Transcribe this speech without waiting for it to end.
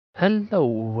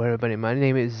Hello everybody, my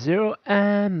name is Zero,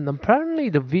 and apparently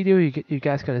the video you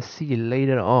guys gonna see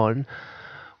later on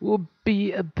will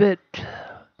be a bit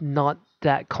not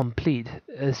that complete.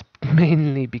 It's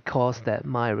mainly because that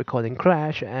my recording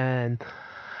crashed and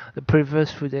the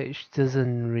previous footage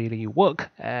doesn't really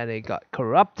work and it got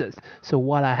corrupted. So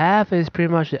what I have is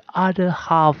pretty much the other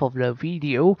half of the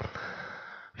video,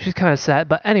 which is kind of sad.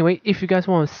 But anyway, if you guys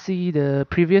want to see the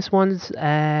previous ones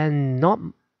and not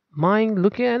mind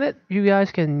looking at it, you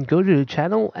guys can go to the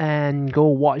channel and go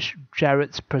watch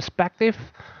Jared's perspective,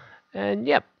 and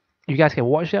yep, you guys can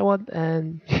watch that one.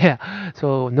 And yeah,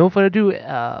 so no further ado,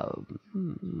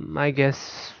 I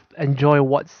guess enjoy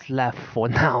what's left for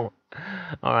now.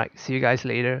 Alright, see you guys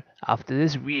later after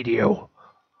this video,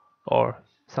 or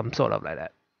some sort of like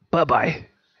that. Bye bye.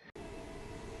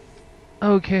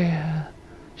 Okay,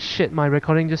 shit, my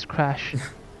recording just crashed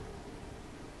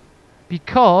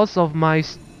because of my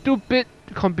stupid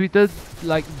computer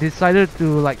decided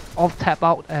to off tap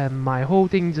out, and my whole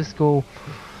thing just go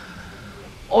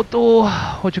auto,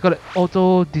 what you call it,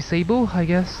 auto disable, I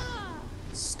guess.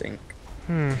 Stink.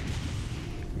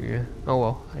 Yeah. Oh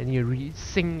well, I need to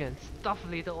re-sync and stuff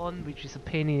later on, which is a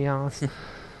pain in the ass.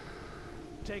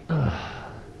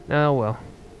 Oh well.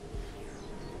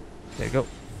 There you go.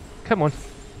 Come on.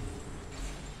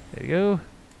 There you go.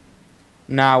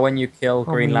 Now, when you kill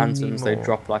Green Lanterns, they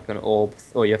drop like an orb,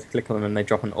 or you have to click on them and they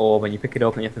drop an orb, and you pick it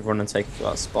up and you have to run and take it to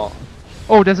that spot.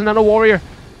 Oh, there's another warrior!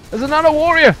 There's another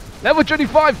warrior! Level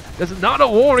 25! There's another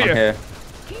warrior! I'm here.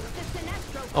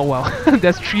 Oh well,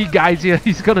 there's 3 guys here,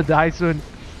 he's gonna die soon.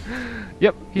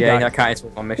 Yep, he died. I counted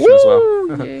with my mission as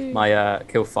well. My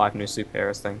kill 5 new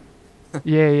superheroes thing.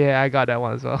 Yeah, I got that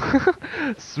one as well.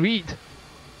 Sweet!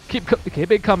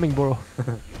 Keep it coming, bro.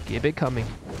 Keep it coming.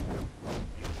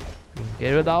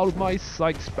 Get it out of my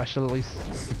sight, specialist.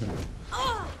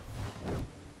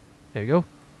 There you go.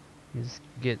 Just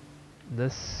get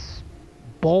this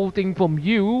ball thing from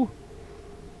you.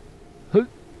 Huh.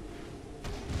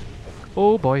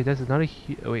 Oh boy, there's another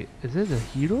wait, is it a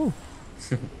hero?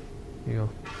 There you go.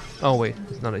 Oh wait,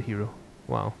 it's not a hero.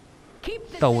 Wow.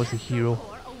 That was a hero.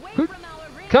 Huh.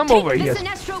 Come over here,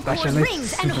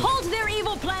 specialist. And hold their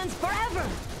evil plans forever.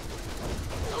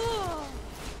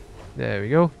 There we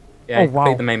go. Yeah, oh wow.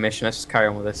 complete the main mission. Let's just carry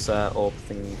on with this orb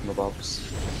thing from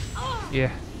bobs.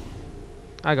 Yeah.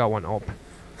 I got 1 orb.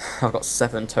 I've got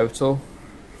 7 total.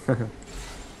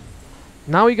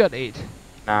 Now we got 8.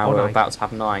 Now we're 9. about to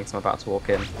have 9, so I'm about to walk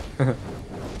in. There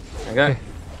we go. Okay.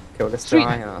 Kill this Sweet.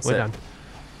 guy, and that's We're it. done.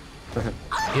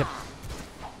 Yep.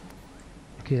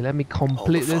 Okay, let me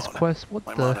complete this quest. What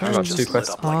the hell? I've got 2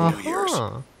 quests.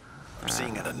 I'm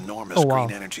seeing an enormous Oh, wow.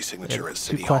 green energy signature at 2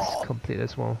 City quests Hall. complete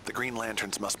as well. The Green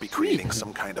Lanterns must be creating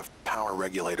some kind of power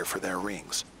regulator for their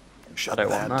rings. Shut I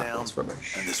don't that want that. down, That's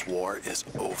rubbish. and this war is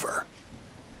over.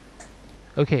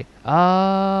 Okay,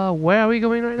 where are we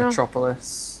going right now?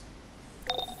 Metropolis.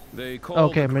 They call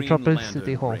Okay, the Green Metropolis Lantern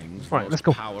City Hall. rings the Alright, let's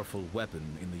most go. powerful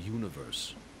weapon in the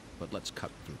universe. But let's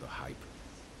cut through the hype.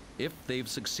 If they've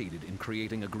succeeded in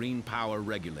creating a green power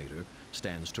regulator,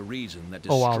 stands to reason that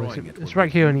Oh destroying wow, it it's will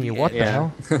right here in give the them what the edge.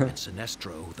 hell? And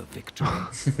Sinestro the victory.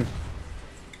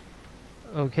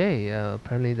 Okay,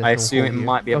 apparently there's I no assume it hole here.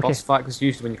 might be a Okay. boss fight, because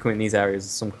usually when you come in these areas,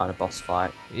 there's some kind of boss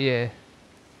fight. Yeah.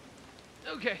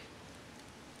 Okay.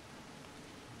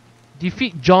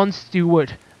 Defeat John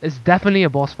Stewart. It's definitely a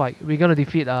boss fight. We're gonna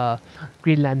defeat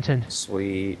Green Lantern.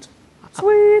 Sweet.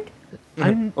 Sweet.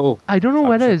 Oh, I don't know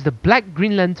whether it's the black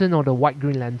Green Lantern or the white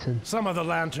Green Lantern. Some of the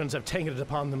lanterns have taken it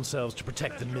upon themselves to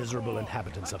protect the miserable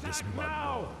inhabitants of this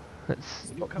mud.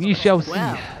 We shall see.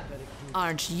 Well,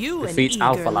 aren't you defeat an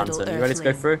Alpha eager Lantern. little You ready to go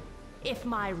earthling? through? If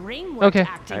my ring weren't Okay.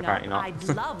 acting Apparently up, not. I'd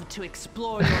love to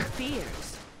explore your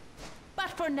fears.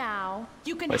 But for now,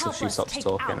 you can Wait till help she us stops take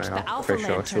talking, out and the I'm Alpha pretty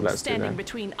sure she'll let Lantern us do standing that.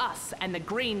 between us and the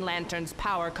Green Lantern's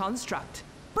power construct.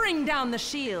 Bring down the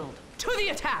shield. To the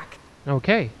attack!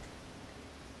 Okay.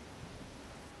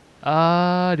 They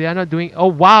are not doing. Oh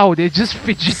wow, they just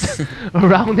fidget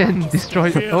around and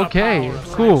destroy. Okay,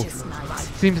 cool.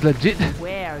 Seems legit.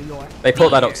 Wear your They put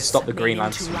that up to stop the fears Green made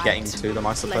Lanterns into from getting light. to them, I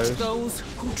Let suppose. those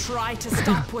who try to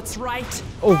stop what's right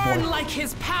Oh, burn boy. like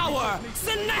his power,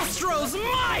 Sinestro's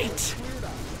might!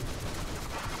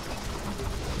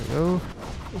 There we go.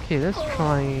 Okay, let's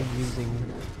try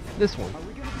using this one.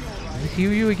 Does it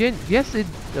heal you again? Yes, it.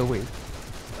 Oh wait,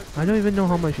 I don't even know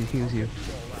how much it heals you.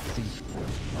 Let's see.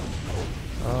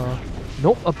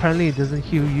 Nope. Apparently it doesn't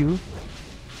heal you.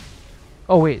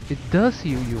 Oh wait, it does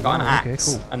heal you. Got an Wow, okay, axe.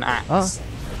 cool. An axe.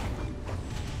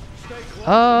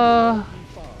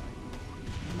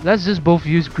 Let's just both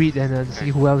use greed and see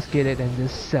who else get it and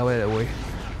just sell it away.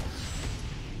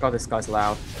 God, this guy's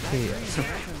loud. Okay.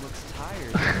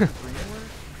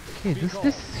 Okay, does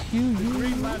this heal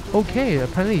you? Okay,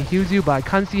 apparently it heals you, but I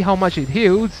can't see how much it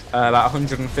heals. About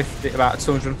 150, about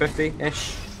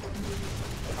 250-ish.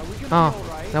 Ah,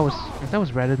 that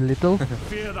was rather little.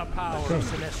 Fear the power of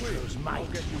Sinestro's might.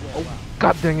 Oh,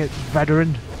 god dang it,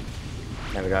 veteran.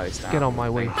 There we go, he's down. Get on my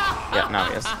way. Yeah, now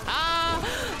he is.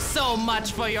 So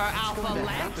much for your alpha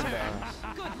lantern.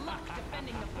 Good luck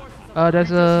defending the forces of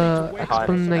There's a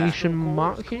explanation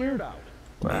mark here.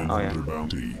 Oh yeah.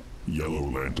 Bounty, yellow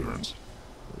lanterns.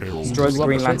 Destroys the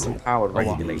Green Lantern power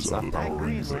regulator. Power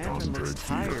rings that concentrate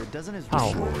fear.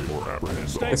 How? Destroy or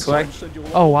apprehend all. This way?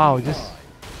 Oh wow, just...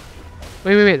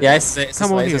 Wait. Yeah, it's this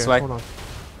Come way, over here, this way. hold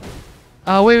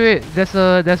on. Wait, there's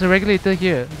a regulator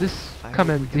here. Just come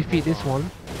and defeat this one.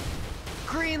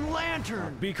 Green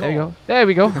Lantern! There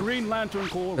we go. Green Lantern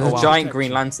Corps. There's a giant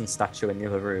Green Lantern statue in the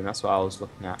other room, that's what I was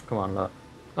looking at. Come on, look.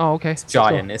 Oh, okay. It's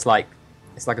giant, it's like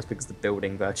as big as the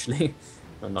building virtually.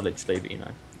 Well, not literally, but you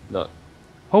know. Look.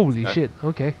 Holy Okay. shit,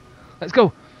 okay. Let's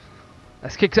go.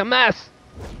 Let's kick some ass.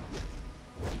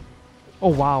 Oh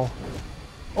wow.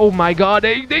 Oh my god,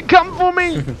 they come for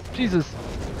me! Jesus.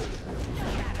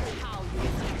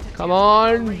 Come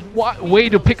on. What way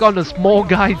to pick on the small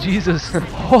guy, Jesus.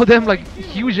 All them like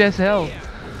huge as hell.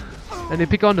 And they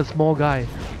pick on the small guy.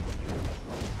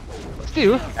 But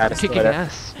still, That's kicking better.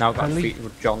 ass. Now I've got apparently. defeated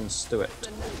with John Stewart.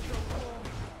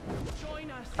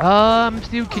 I'm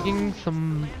still kicking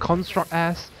some construct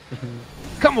ass.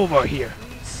 Come over here.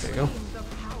 There you go.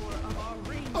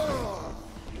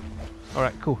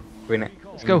 Alright, cool. Green,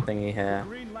 go. Thingy here.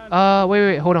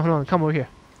 Wait, hold on. Come over here.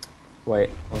 Wait,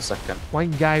 1 second.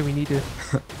 One guy, we need to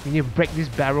break this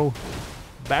barrel.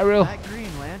 Barrel. That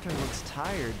Green Lantern looks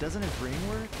tired. Doesn't his ring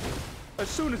work? As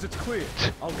soon as it's clear,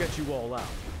 I'll get you all out.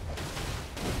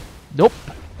 Nope.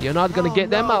 You're not gonna get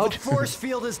them out. The force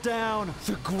field is down.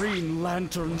 The Green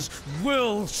Lanterns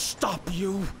will stop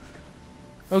you.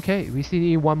 Okay, we still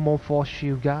need one more force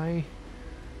shield guy.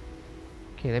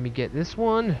 Okay, let me get this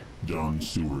one. John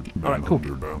Stewart, Alright, cool.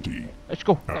 Manhunter Bounty. Let's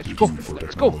go. Aptitude for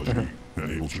Let's go. technology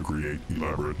and able to create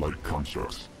elaborate light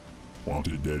constructs.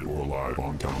 Wanted dead or alive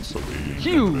on counts of aiding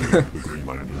Phew. the Green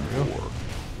Lantern Corps.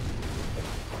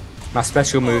 My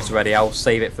special move's ready, I'll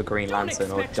save it for Green Don't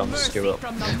Lantern or expect John mercy Stewart.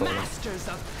 from the masters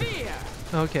of fear.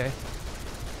 Okay.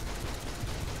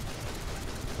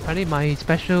 Apparently my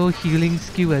special healing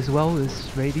skill as well is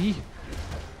ready.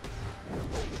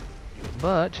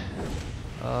 But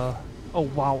oh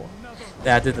wow.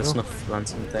 Yeah, I did the snuff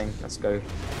lantern thing. Let's go.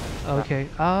 Okay.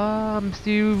 I'm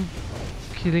still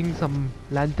killing some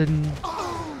lantern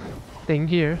thing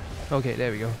here. Okay,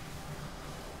 there we go.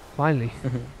 Finally.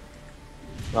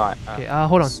 Right. Okay,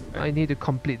 hold on. I need to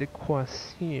complete the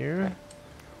quest here.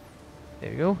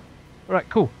 There we go. Alright,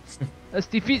 cool. Let's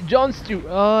defeat John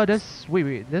Stewart.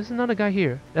 Wait, there's another guy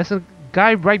here. There's a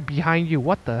guy right behind you.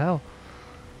 What the hell?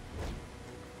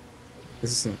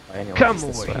 This isn't anyway. Come it's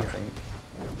this over way, I here. think.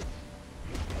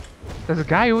 There's a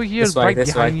guy over here This way, right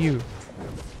this behind way. you.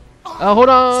 Hold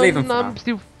on. leave him for I'm now.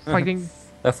 still fighting.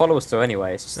 They'll follow us through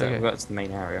anyway. It's just that Okay. we've got to the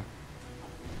main area.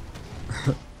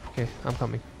 Okay, I'm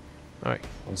coming. Alright,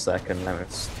 1 second. Let me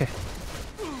just... okay.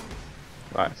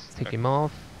 Right. Let's take him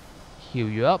off. Heal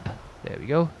you up. There we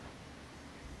go.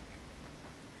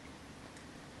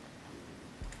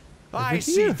 I it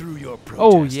see here? through your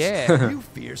protest. Oh yeah. You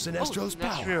fear Sinestro's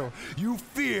power. You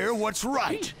fear what's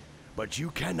right. But you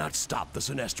cannot stop the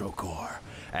Sinestro Corps.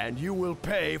 And you will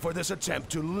pay for this attempt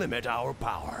to limit our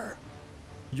power.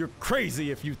 You're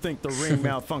crazy if you think the ring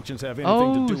malfunctions have anything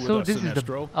Oh, to do with so us, this is the.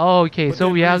 Sinestro. Oh, okay. But So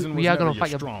that we are reason was gonna never your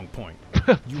fight a strong point.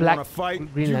 You black want to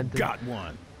fight? Green You Lantern. got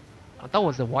one. I thought it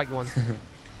was the white one.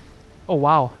 Oh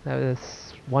wow, that is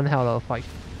one hell of a fight.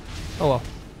 Oh well.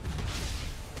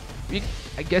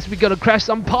 I guess we gotta crash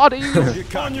some parties.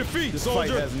 Get on your feet, this fight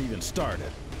hasn't even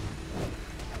started.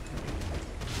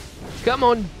 Come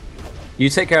on. You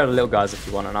take care of the little guys if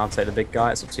you want, and I'll take the big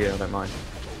guy. It's up to you. I don't mind.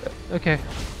 Okay.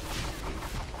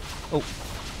 Oh,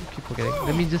 I keep forgetting.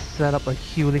 Let me just set up a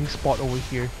healing spot over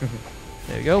here.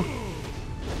 There we go.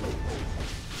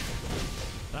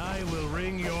 I will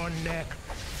wring your neck.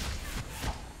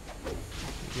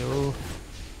 There we go.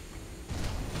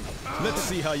 Let's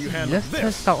see how you handle Let's this.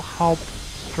 test out how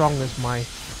strong is my.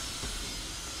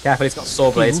 Careful, he's got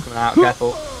saw blades coming out.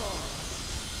 Careful.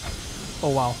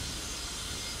 Oh wow.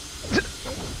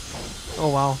 Oh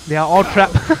wow, they are all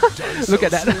trapped. Look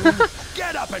at that.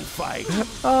 Get up and fight.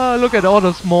 Look at all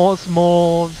the small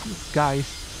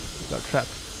guys got trapped.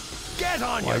 Get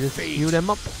on I your just feet. heal them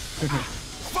up.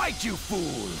 Fight, you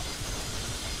fool.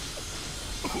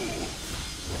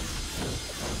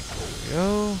 There we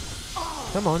go.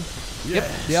 Come on. Yes.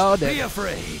 Yep, they are Be dead.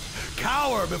 afraid.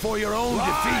 Cower before your own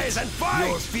defeat. And fight.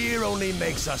 Your fear only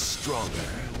makes us stronger.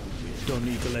 Don't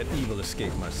need to let evil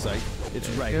escape my sight. It's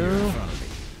right here in front of me.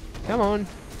 Come on.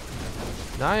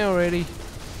 Die already.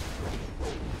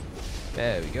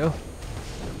 There we go.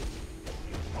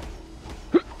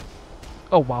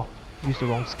 Oh wow. Used the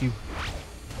wrong skill.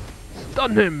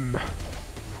 Stun him!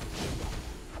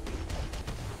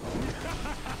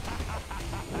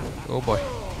 Oh boy.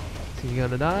 Is he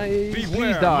gonna die? Please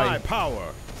Beware die. my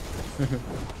power.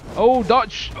 Oh,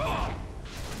 dodge!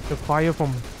 The fire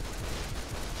from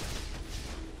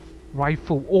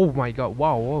rifle. Oh my god!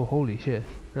 Wow! Oh, holy shit!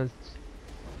 That's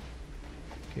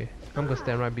okay. I'm gonna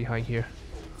stand right behind here.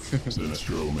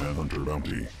 Sinestro Manhunter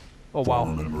Bounty. Oh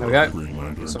wow! There we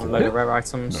go. Some load of rare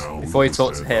items. Before you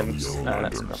talk to him, let's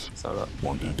have a look.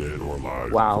 Wanted dead or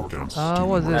alive. Wow.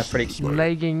 Was They're it pretty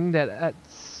lagging?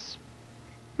 That's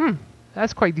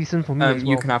that's quite decent for me as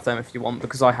well. You can have them if you want,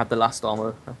 because I had the last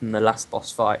armor in the last boss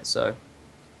fight, so.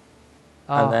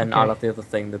 And then I'll have the other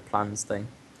thing, the plans thing.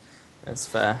 That's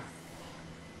fair.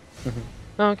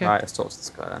 Okay. Right, let's talk to this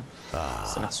guy then.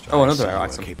 Oh, another rare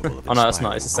item. Oh no, that's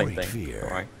not. It's the same thing.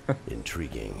 Alright.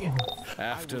 Intriguing.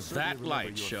 After that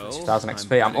light show, 1000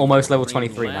 XP. I'm almost level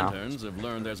 23 now. Lanterns have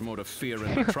learned there's more to fear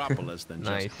in Metropolis than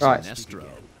Nice. just Right. Sinestro.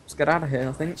 Let's get out of here,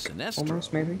 I think. Sinestro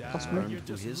Almost, maybe, possibly. learned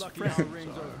who his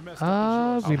friends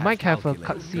are. We might have a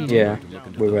cutscene. Yeah,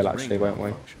 we will actually, won't we?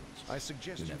 You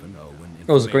never know when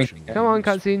Oh, it was a green. information Come on,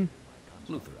 gets cutscene.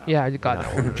 Luther out. Yeah, you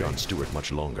got it. Not John Stewart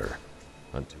much longer.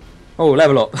 Until Oh,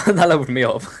 level up. That leveled me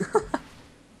up.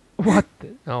 What?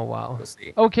 Oh wow. We'll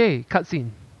see. Okay,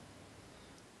 cutscene.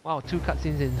 Wow, 2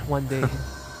 cutscenes in one day.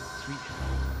 Sweet.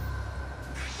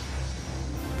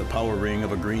 The power ring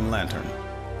of a Green Lantern.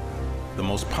 The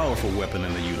most powerful weapon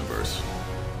in the universe.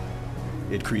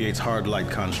 It creates hard light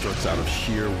constructs out of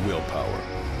sheer willpower.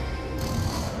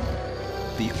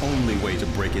 The only way to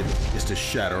break it is to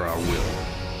shatter our will.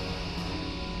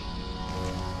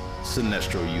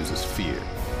 Sinestro uses fear,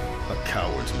 a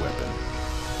coward's weapon.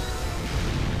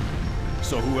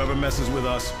 So whoever messes with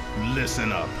us,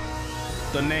 listen up.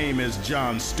 The name is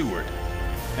John Stewart,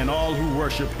 and all who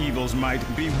worship evil's might,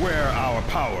 beware our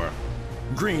power.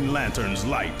 Green Lantern's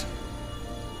light.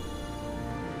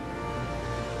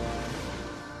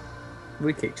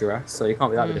 We kicked your ass, so you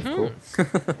can't be that difficult.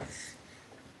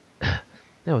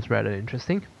 That was rather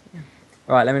interesting.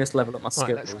 Alright, let me just level up my skills.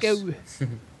 Alright, let's go.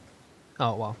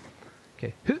 Oh wow.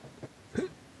 Okay.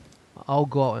 I'll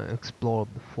go out and explore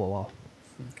for a while.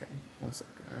 Okay, one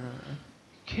second.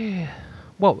 Okay.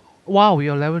 Well, wow, we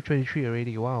are level 23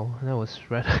 already. Wow, that was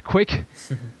rather quick.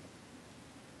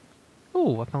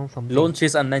 Oh, I found something.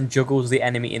 Launches and then juggles the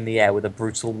enemy in the air with a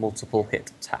brutal multiple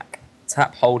hit attack.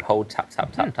 Tap, hold, tap,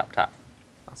 tap, tap, tap, tap.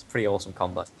 That's a pretty awesome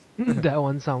combo. That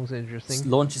one sounds interesting.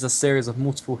 Launches a series of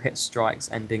multiple hit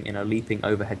strikes ending in a leaping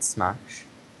overhead smash.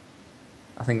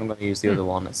 I think I'm going to use the other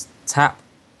one. It's tap,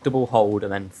 double hold,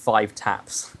 and then 5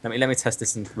 taps. Let me test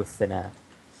this with thin air.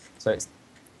 So it's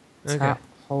tap,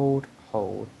 hold,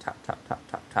 tap, tap, tap,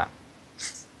 tap, tap.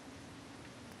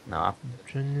 No.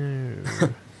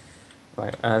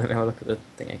 Right, let me have a look at the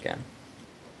thing again.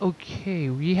 Okay,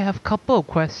 we have couple of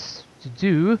quests to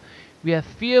do. We have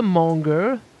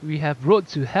Fearmonger, we have Road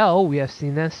to Hell, we have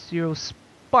Sinestro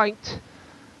Spiked,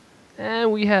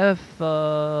 and we have,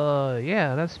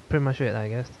 yeah, that's pretty much it, I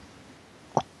guess.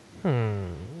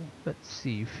 Let's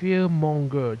see,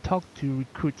 Fearmonger, talk to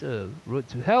recruiter, Road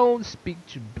to Hell, speak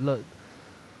to blood,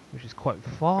 which is quite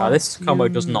far. Oh, this combo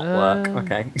does not work,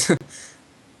 okay.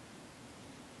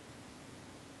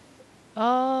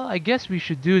 I guess we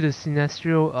should do the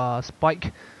Sinestro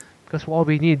Spike, because what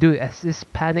we need to do is this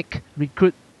Panic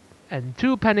Recruit and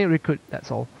 2 Panic Recruit,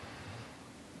 that's all.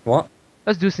 What?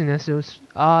 Let's do Sinestro's.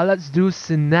 Let's do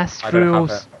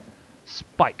Sinestro's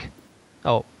Spike.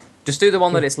 Oh. Just do the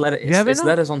one that it's led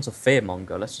us onto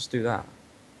Fearmonger. Let's just do that.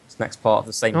 It's next part of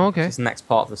the same. Okay. It's next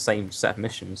part of the same set of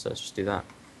missions. So let's just do that.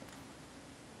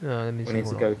 Let me see, we need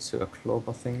to go to a club,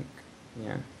 I think.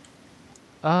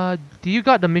 Yeah. Do you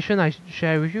got the mission I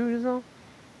shared with you just now?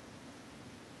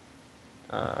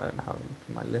 Now look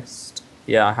at my list.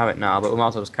 Yeah, I have it now, but we might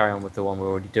as well just carry on with the one we're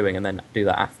already doing and then do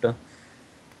that after.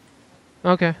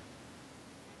 Okay.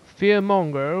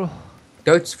 Fearmonger.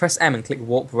 Go to press M and click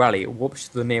Warp Rally. It warps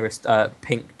to the nearest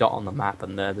pink dot on the map,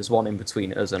 and there's one in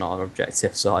between us and our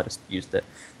objective, so I just used it.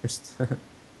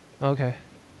 Okay.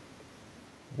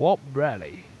 Warp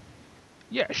Rally.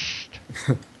 Yes.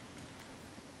 There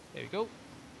we go.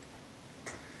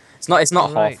 It's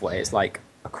not Right. halfway. It's like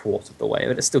a quarter of the way,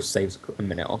 but it still saves a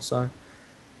minute or so.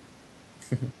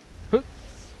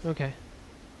 Okay.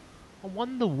 I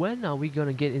wonder when are we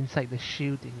gonna get inside the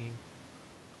shield thingy.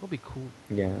 That'll be cool.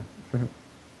 Yeah. I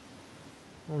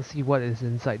wanna see what is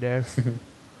inside there.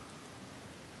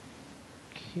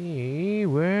 Okay,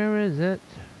 where is it?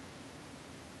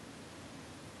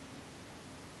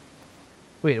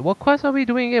 Wait, what quest are we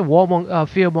doing again?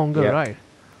 Fearmonger, Yep. right?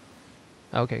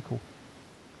 Okay, cool.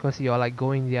 Because you're like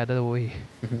going the other way.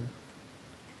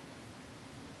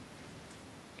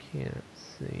 Okay,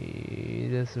 let's see.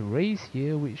 There's a race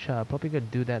here, which I'm probably gonna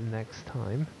do that next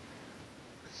time.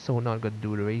 So not gonna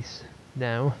do the race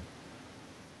now.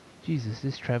 Jesus,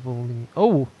 this traveling.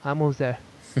 Oh, I'm almost there.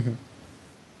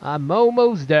 I'm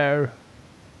almost there.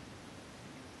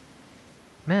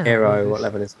 Man, Hero, what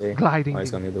level is he? gliding Oh, he's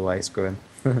gone the other way, screw him.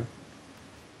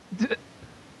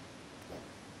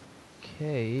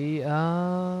 Okay,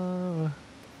 I'm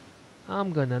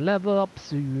gonna level up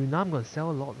soon. I'm gonna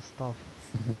sell a lot of stuff.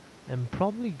 I'm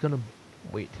probably gonna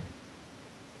wait.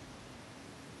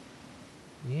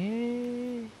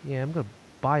 Yeah, I'm gonna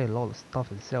buy a lot of stuff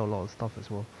and sell a lot of stuff as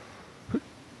well.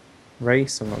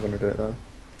 Race, I'm not gonna do it though.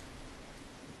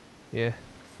 Yeah.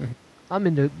 I'm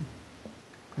in the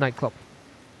nightclub.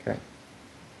 Okay.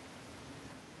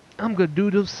 I'm gonna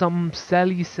do some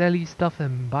selly stuff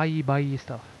and buy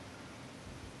stuff.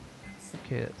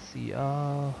 Okay, let's see.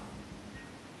 Alright.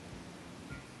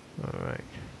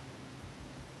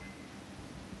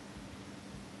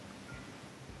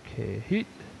 Okay, hit.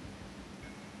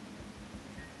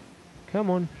 Come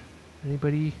on.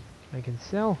 Anybody I can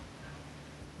sell?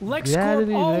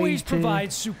 LexCorp always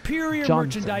provides superior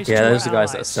merchandise to Yeah, our those are the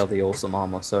guys that allies. sell the awesome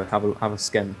armor. So have a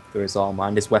scan through his armor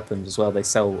and his weapons as well. They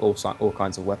sell all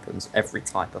kinds of weapons, every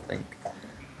type, I think.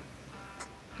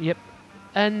 Yep.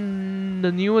 And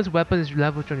the newest weapon is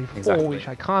level 24, Exactly. which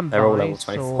I can't buy. They're all level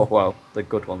 24. So Well, the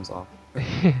good ones are.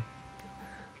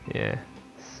 yeah.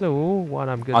 So what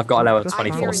I'm gonna I've got a level just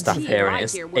 24 find- staff here, and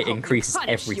it increases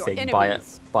everything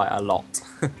by a lot.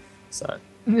 So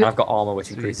and I've got armor which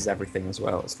increases everything as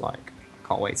well. It's like I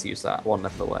can't wait to use that one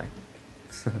level away.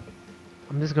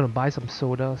 I'm just gonna buy some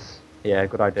sodas. Yeah,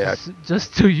 good idea.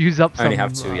 Just to use up I some only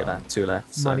have two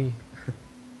left. So. money.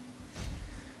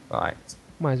 Right.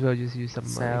 Might as well just use some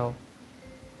money. Sell.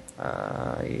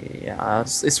 Yeah,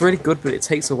 it's really good, but it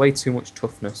takes away too much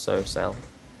toughness. So sell.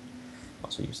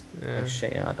 Also use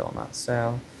shit. I don't want that.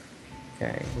 Sell.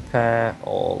 Okay. Repair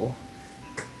all.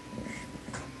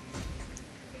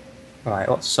 Right.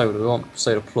 What soda? We want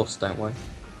soda plus, don't we?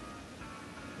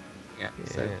 Yeah.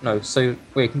 So, no. So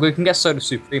we can get soda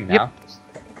supreme now.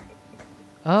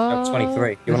 Level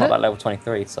 23. You're not that level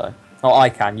 23, so. Oh, I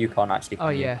can. You can't actually. Oh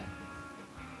yeah.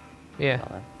 Yeah.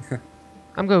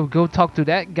 I'm gonna go talk to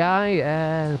that guy,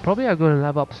 and probably I'm gonna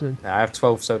level up soon. I have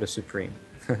 12 soda supreme.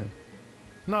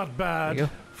 Not bad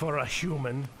for a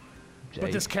human. But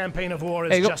Jay. this campaign of war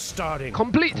is just starting.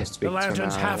 Complete. The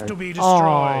lanterns have to be Oh,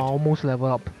 destroyed. almost level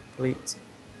up. Complete.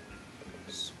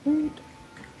 Sweet.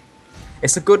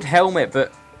 It's a good helmet,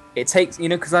 but it takes,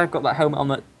 because I've got that helmet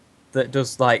on that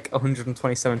does like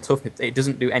 127 toughness. It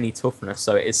doesn't do any toughness,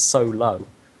 so it is so low.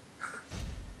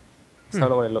 That's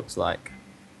not what it looks like.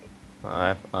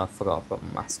 I forgot I've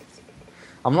got mask.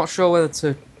 I'm not sure whether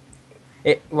to.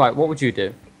 Right, what would you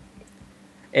do?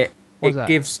 It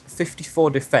gives 54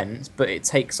 defense, but it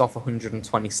takes off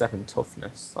 127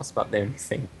 toughness. That's about the only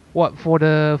thing. What for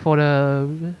the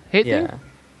hit thing? Yeah.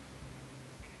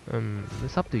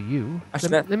 It's up to you. Actually,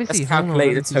 let me see. Let's Hang on, calculate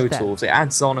the let me see totals. It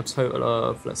adds on a total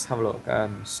of, let's have a look,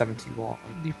 71,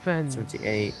 defense,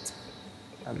 78,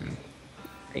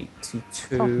 82,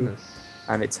 toughness.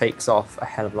 and it takes off a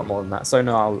hell of a lot more than that. So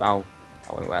no, I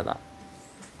won't wear that.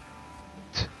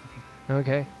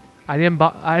 Okay, I didn't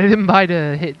buy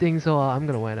the hit thing, so I'm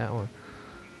gonna wear that one.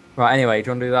 Right. Anyway, do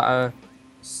you want to do that?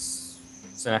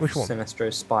 Which one?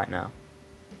 Sinestro's Spite now.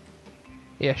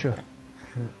 Yeah, sure.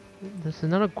 There's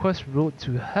another quest, Road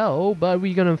to Hell, but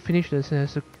we're gonna finish this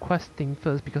as a quest thing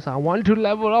first because I want to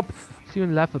level up. Still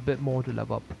left a bit more to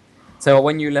level up. So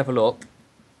when you level up,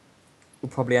 we'll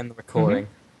probably end the recording.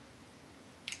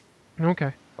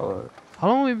 Okay. Or How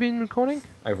long have we been recording?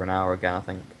 over an hour again, I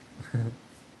think.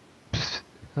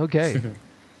 Okay.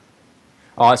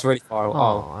 Oh, it's really far.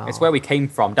 Oh, It's where we came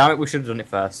from. Damn it, we should have done it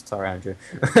first. Sorry, Andrew.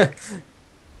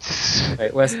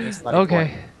 Wait, where's this?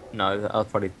 Okay. No, I'll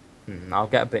probably. I'll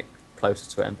get a bit closer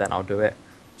to it and then I'll do it.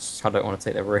 I don't want to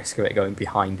take the risk of it going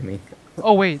behind me.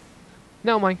 Oh wait,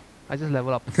 never mind. I just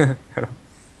level up.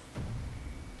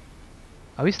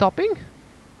 Are we stopping?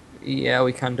 Yeah,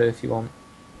 we can do if you want.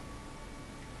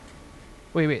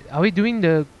 Wait. Are we doing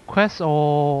the quest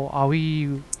or are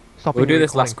we stopping? We'll do the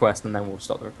this last recording? quest and then we'll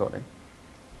stop the recording.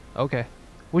 Okay.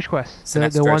 Which quest? The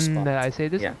Sinestro one Spot. that I say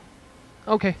this? Yeah.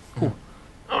 Okay, cool.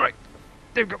 Alright,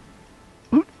 there we go.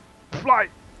 Fly!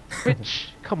 Bitch,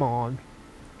 come on.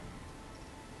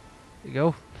 There you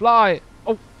go. Fly!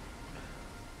 Oh!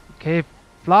 Okay,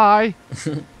 fly!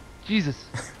 Jesus.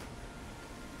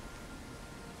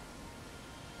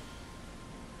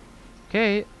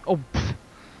 Okay. Oh, pff.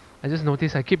 I just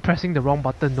noticed I keep pressing the wrong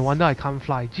button. No wonder I can't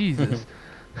fly. Jesus.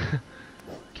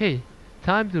 Okay,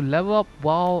 time to level up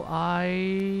while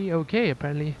I... Okay,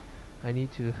 apparently I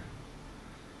need to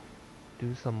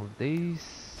do some of these.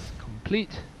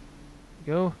 Complete.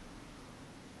 Go.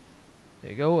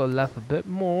 There you go. I left a bit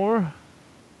more.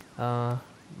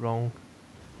 Wrong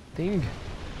thing.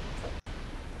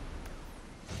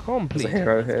 Complete. There's a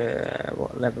hero here.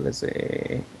 What level is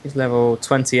he? He's level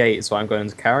 28, so I'm going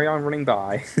to carry on running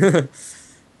by.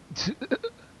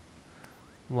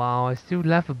 Wow, I still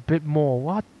left a bit more.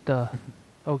 What the?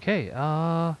 Okay,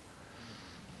 I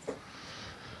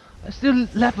still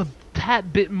left a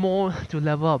tad bit more to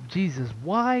level up. Jesus,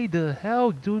 why the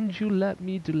hell don't you let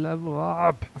me to level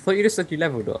up? I thought you just said you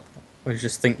leveled up. Or you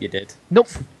just think you did? Nope.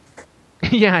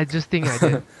 Yeah, I just think I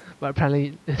did. But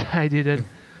apparently I didn't.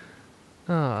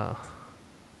 Right,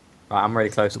 I'm really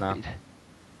close now.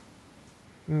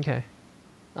 Okay.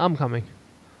 I'm coming.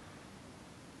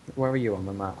 Where are you on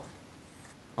the map?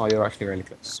 Oh, you're actually really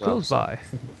close as well. Close by.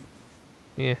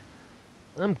 Yeah.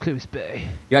 I'm close by.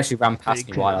 You actually ran past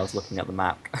Very me while I close. was looking at the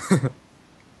map.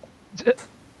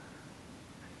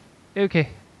 Okay,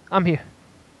 I'm here.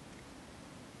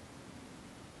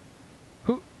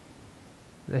 Who?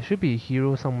 There should be a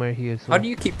hero somewhere here. So How do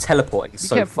you keep teleporting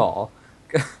so careful.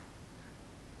 far?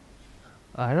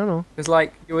 I don't know. It's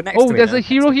like you were next Oh, to me. there's then. a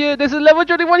hero here. There's a level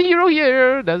 21 hero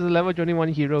here. There's a level 21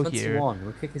 hero here. 21.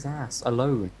 We'll kick his ass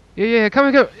alone. Yeah,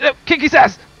 come here, come. Kick his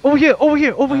ass. Over here, over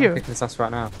here, over here. Kick his ass right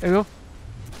now. There you go.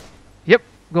 Yep,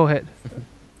 go ahead.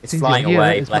 It's Since flying you're here,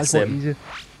 away. it's Bless much more him. easier.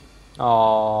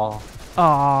 Aww.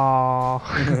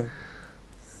 Aww.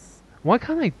 Why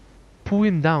can't I pull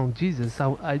him down? Jesus,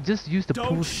 I just used the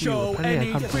pull Don't skill. show Apparently I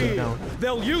any can't pull him fear. down.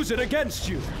 They'll use it against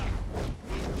you.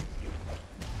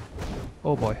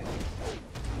 Oh boy.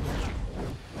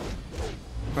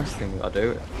 First thing we gotta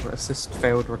do, assist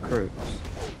failed recruits.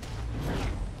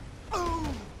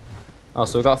 Oh,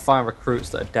 so we've got to find recruits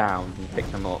that are down and pick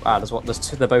them up. Ah, there's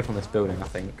two, they're both on this building, I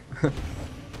think.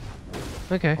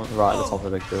 Okay. Right at the top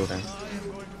of the big building.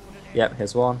 Yep,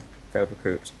 here's one. Failed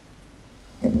recruit.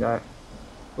 There we go.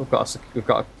 We've got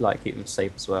to like keep them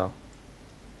safe as well.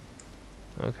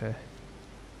 Okay.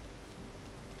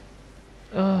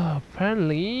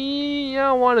 Apparently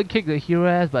I want to kick the hero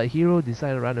ass, but hero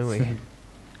decided to run away.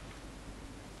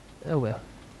 Oh well.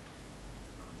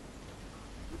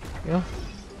 Yeah.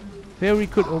 Fair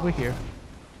recruit over here.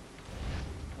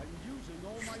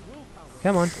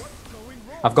 Come on.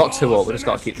 I've got two up, we just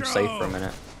got to keep them safe for a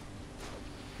minute.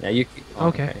 Yeah, you keep on,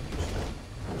 Okay.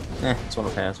 There's one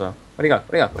up here as well. Where'd he go?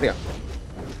 Where'd he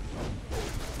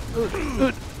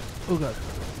go? Oh god.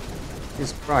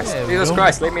 Jesus Christ. There we Jesus go.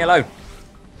 Christ, leave me alone.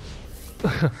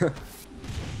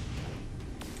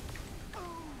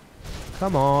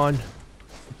 Come on.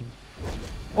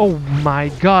 Oh my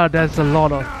god, that's a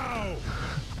lot of...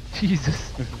 Jesus.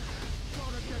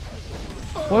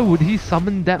 Why would he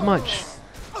summon that much?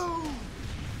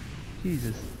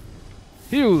 Jesus.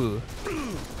 Heal! There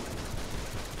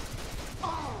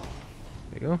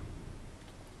you go.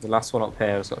 The last one up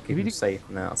here has got to keep Really? him safe,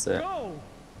 and then that's it.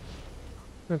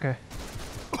 Okay.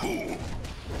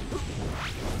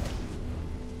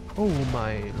 Oh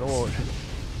my lord.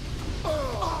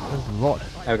 That's a lot.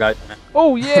 There we go.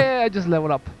 Oh yeah, I just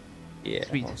leveled up. Yeah,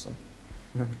 Sweet. awesome.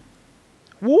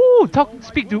 Woo!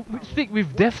 Speak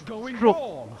with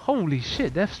Deathstroke. Holy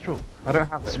shit, Deathstroke. I don't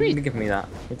have it. Sweet. It didn't give me that.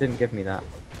 It didn't give me that.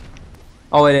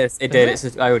 Oh, it is. It did. It's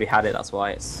just, I already had it. That's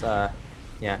why. It's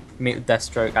yeah. Meet with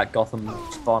Deathstroke at Gotham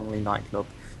Farnley nightclub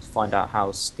to find out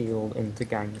how steal into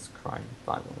gangs crime.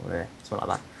 Something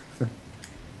like that.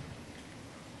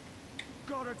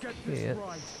 Gotta get this Okay, right.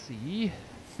 let's see.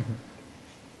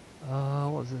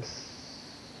 What's this?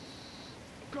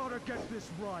 Gotta get this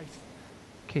right.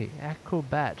 Okay,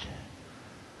 acrobat.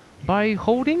 By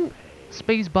holding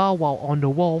spacebar while on the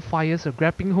wall, fires a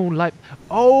grappling hook light.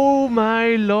 Oh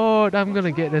my lord! I'm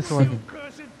gonna get this one.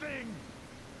 Cursed thing.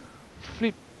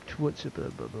 Flip towards blah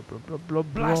blah blah blah blah blah.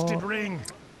 Blasted ring.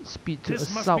 Speed to This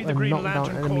must assault be the and Green knock down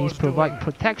Lantern enemies, Corps' provide doing.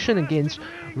 protection against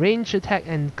range attack,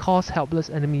 and cause helpless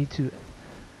enemy to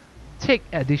take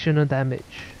additional damage.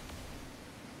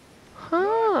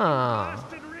 Huh.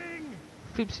 Blasted ring.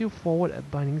 Flips you forward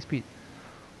at binding speed.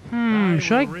 I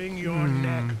Should I? will wring your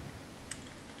neck.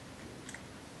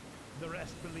 The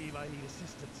rest believe I need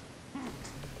assistance.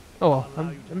 Oh well,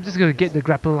 I'm just gonna get the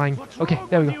grapple line. Okay,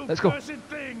 there we go. Let's go.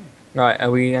 Right, are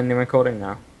we ending recording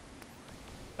now?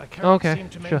 I cannot Okay, seem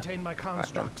to sure. maintain my Right then.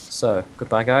 constructs. So,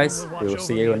 goodbye guys. I will We will watch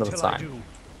see over you me another until I time. do.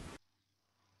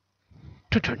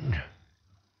 Chun-chun.